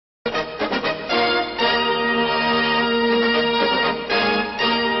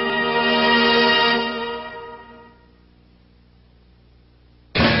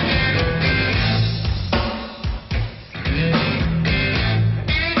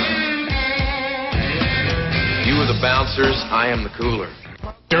bouncers, I am the cooler.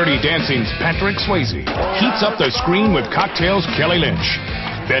 Dirty Dancing's Patrick Swayze heats up the screen with Cocktail's Kelly Lynch,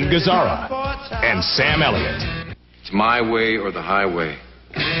 Ben Gazzara, and Sam Elliott. It's my way or the highway.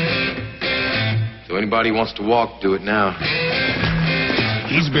 So anybody who wants to walk, do it now.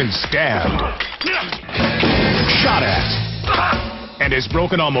 He's been stabbed, shot at, and has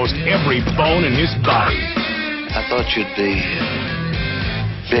broken almost every bone in his body. I thought you'd be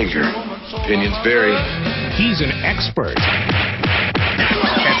bigger. Opinions vary. He's an expert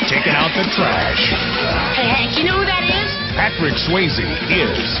at taking out the trash. Hey, Hank, you know who that is? Patrick Swayze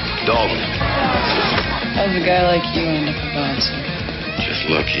is Dalton. How's a guy like you end up a bouncer? Just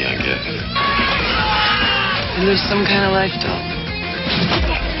lucky, I guess. You live some kind of life, Dalton.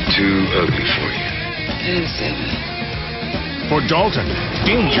 Too ugly for you. I didn't say that. For Dalton,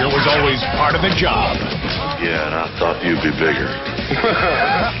 danger was always part of the job. Yeah, and I thought you'd be bigger.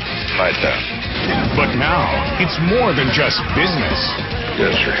 Fight that. But now, it's more than just business.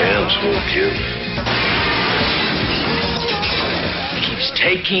 Got your hands full, kid. He keeps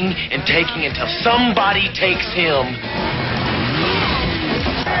taking and taking until somebody takes him.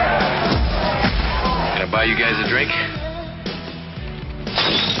 Can I buy you guys a drink?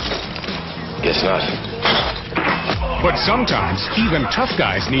 Guess not. But sometimes, even tough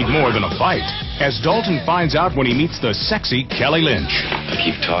guys need more than a fight, as Dalton finds out when he meets the sexy Kelly Lynch. I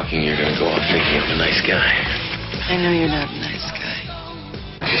keep talking, you're gonna go off thinking I'm a nice guy. I know you're not a nice guy.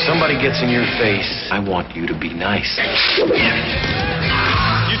 If somebody gets in your face, I want you to be nice.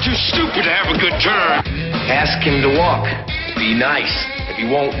 You're too stupid to have a good turn. Ask him to walk. Be nice. If he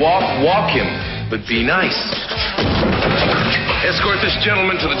won't walk, walk him. But be nice. Escort this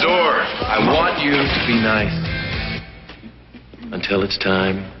gentleman to the door. I want you to be nice. Until it's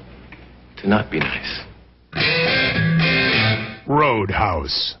time to not be nice.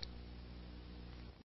 Roadhouse.